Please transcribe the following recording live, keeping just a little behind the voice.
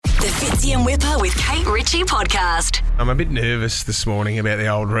Fitzy and Whipper with Kate Ritchie podcast. I'm a bit nervous this morning about the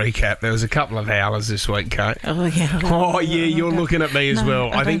old recap. There was a couple of howlers this week, Kate. Oh, yeah. Oh, yeah, you're looking at me as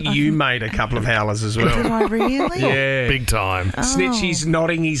well. I think you made a couple of howlers as Did well. I really? Yeah. Big time. Snitchy's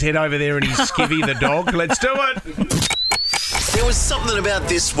nodding his head over there and he's Skivvy the dog. Let's do it. There was something about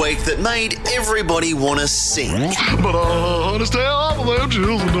this week that made everybody want to sing. But I understand without you,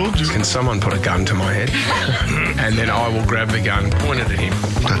 don't you? Can someone put a gun to my head? And then I will grab the gun, point it at him.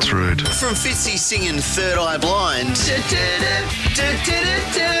 That's rude. From Fitzy singing Third Eye Blind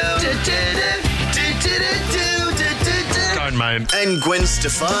Don't, mate. and Gwen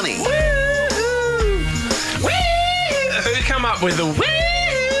Stefani. Who come up with the woo?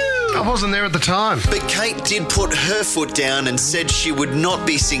 I wasn't there at the time. But Kate did put her foot down and said she would not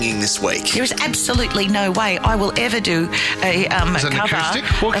be singing this week. There is absolutely no way I will ever do a it an cover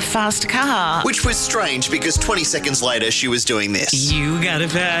acoustic? of Fast Car. Which was strange because 20 seconds later she was doing this. You got a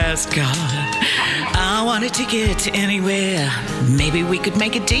fast car. I wanted to get anywhere. Maybe we could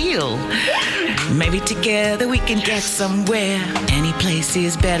make a deal. Maybe together we can get somewhere. Any place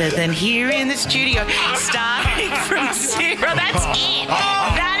is better than here in the studio. Starting from zero. That's it.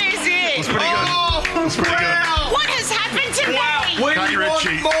 That is it. It's pretty good. It's pretty good. What has happened to me? Kate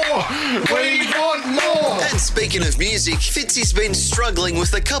Ritchie. We want more. And speaking of music, Fitzy's been struggling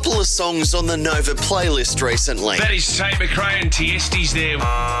with a couple of songs on the Nova playlist recently. That is Tate McRae and Tiesti's there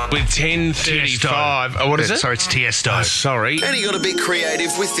with 10:35. Oh, what is it? Sorry, it's Tiesto. Oh, sorry. And he got a bit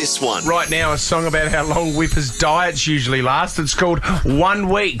creative with this one. Right now, a song about how long Whipper's diets usually last. It's called 1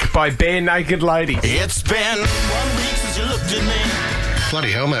 Week by Bare Naked Lady. It's been 1 week since you looked at me.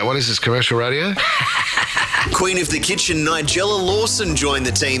 Bloody hell, mate. What is this, commercial radio? Queen of the Kitchen, Nigella Lawson, joined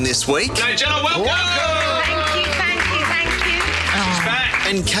the team this week. Nigella, welcome. Thank you. She's back.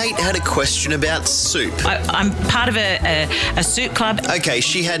 And Kate had a question about soup. I'm part of a soup club. Okay,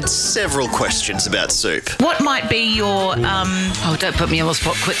 she had several questions about soup. What might be your... Oh, don't put me on the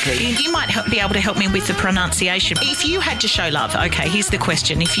spot quickly. You might be able to help me with the pronunciation. If you had to show love, okay, here's the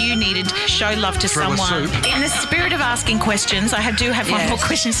question. If you needed show love to Throw a someone, soup. in the spirit of asking questions, I do have one more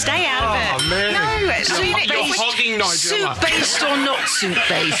question. Stay out of it. man. No, You're hogging Nigella. Soup-based or not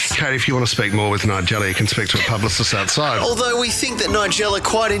soup-based? Kate, if you want to speak more with Nigella, you can speak to a publicist outside. Although we think that Nigella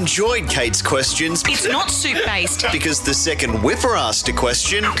quite enjoyed Kate's questions It's not soup-based. because the second Whipper asked a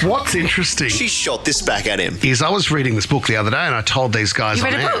question, What's interesting she shot this back at him. is I was reading this book the other day and I told these guys You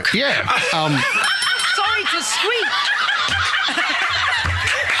on read a air. book? Yeah. Sorry to squeak.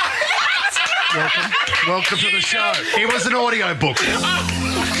 Welcome to the show. It was an audio book.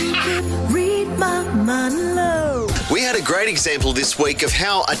 Read my mind low. We had a great example this week of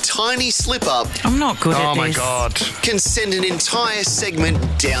how a tiny slip-up I'm not good at Oh, this. my God. can send an entire segment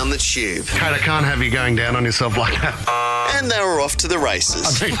down the tube. Kate, I can't have you going down on yourself like that. And they were off to the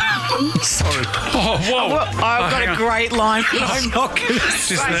races. Sorry. Oh, whoa. I've got a great line. I'm not good at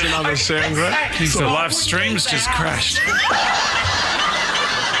Just there's another sound grab. The live stream's just crashed.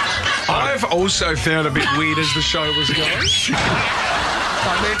 I've also found a bit weird as the show was going.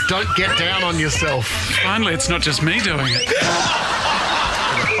 Don't get down on yourself. Finally, it's not just me doing it.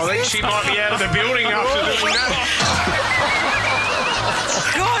 I think she might be out of the building after doing that.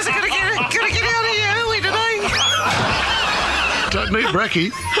 Guys, I gotta get out of here early today. Don't need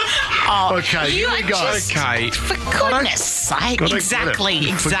brekkie. Okay, you here we are go. just- Okay. For goodness sake. Gotta Exactly.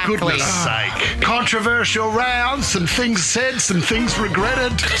 get it. For goodness sake. Controversial rounds, some things said, some things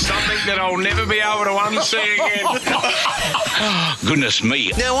regretted. Something that I'll never be able to unsee again. Goodness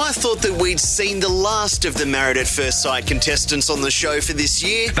me. Now, I thought that we'd seen the last of the Married at First Sight contestants on the show for this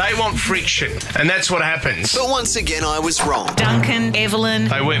year, They want friction, and that's what happens. but once again, I was wrong. Duncan, Evelyn.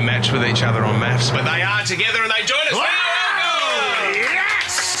 They weren't matched with each other on maths, but they are together and they join us.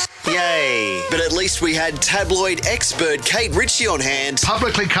 Yay! But at least we had tabloid expert Kate Ritchie on hand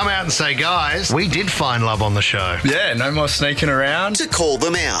Publicly come out and say, guys, we did find love on the show. Yeah, no more sneaking around. to call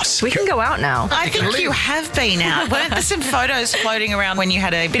them out. We can go out now. I think you have been out. Weren't there some photos floating around when you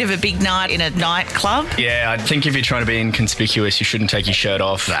had a bit of a big night in a nightclub? Yeah, I think if you're trying to be inconspicuous, you shouldn't take your shirt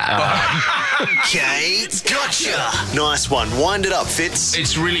off. Kate, gotcha! Nice one. Wind it up, Fitz.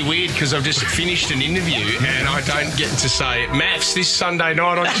 It's really weird because I've just finished an interview and I don't get to say maths this Sunday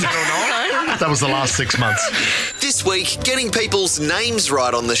night on Channel 9. That was the last 6 months. This week, getting people's names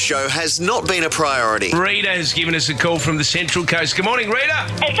right on the show has not been a priority. Rita has given us a call from the Central Coast. Good morning, Rita.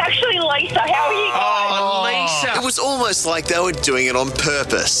 It's actually Lisa. How are you guys? Oh, Lisa. It was almost like they were doing it on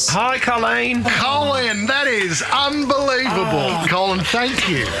purpose. Hi, Colleen. Colin, that is unbelievable. Colin, thank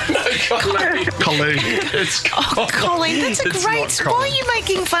you. Colleen. It's Colleen, that's a It's great... not Why are Colleen. you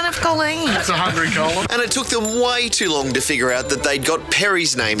making fun of Colleen? It's a hungry Colin. And it took them way too long to figure out that they'd got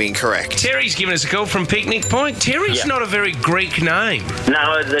Perry's name incorrect. Terry's given us a call from Picnic Point. Terry's not a very Greek name.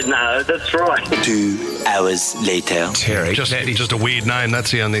 No, that's right. 2 hours later. Terry. Just a weird name.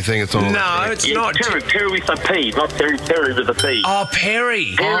 That's the only thing. It's all. No, it's not. Terry with a P, not Terry with a P. Oh,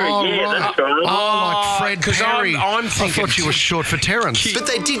 Perry. Terry, that's right. like Fred 'cause Perry. I'm I thinking thought you were short for Terrence. But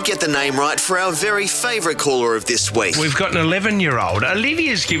they did get the name right for our very favourite caller of this week. We've got an 11-year-old.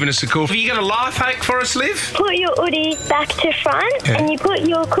 Olivia's given us a call. Have you got a life hack for us, Liv? Put your hoodie back to front and you put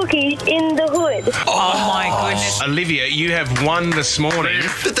your cookies in the hood. Oh, my goodness. Olivia, you have won this morning.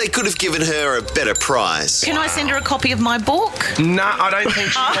 But they could have given her a better prize. Can I send her a copy of my book? No, I don't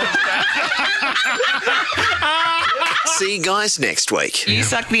think she wants that. See you guys next week. You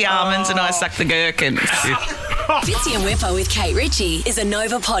suck the almonds and I suck the gherkins. Fitzy and Whipper with Kate Ritchie is a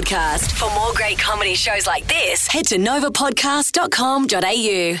Nova podcast. For more great comedy shows like this, head to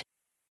novapodcast.com.au.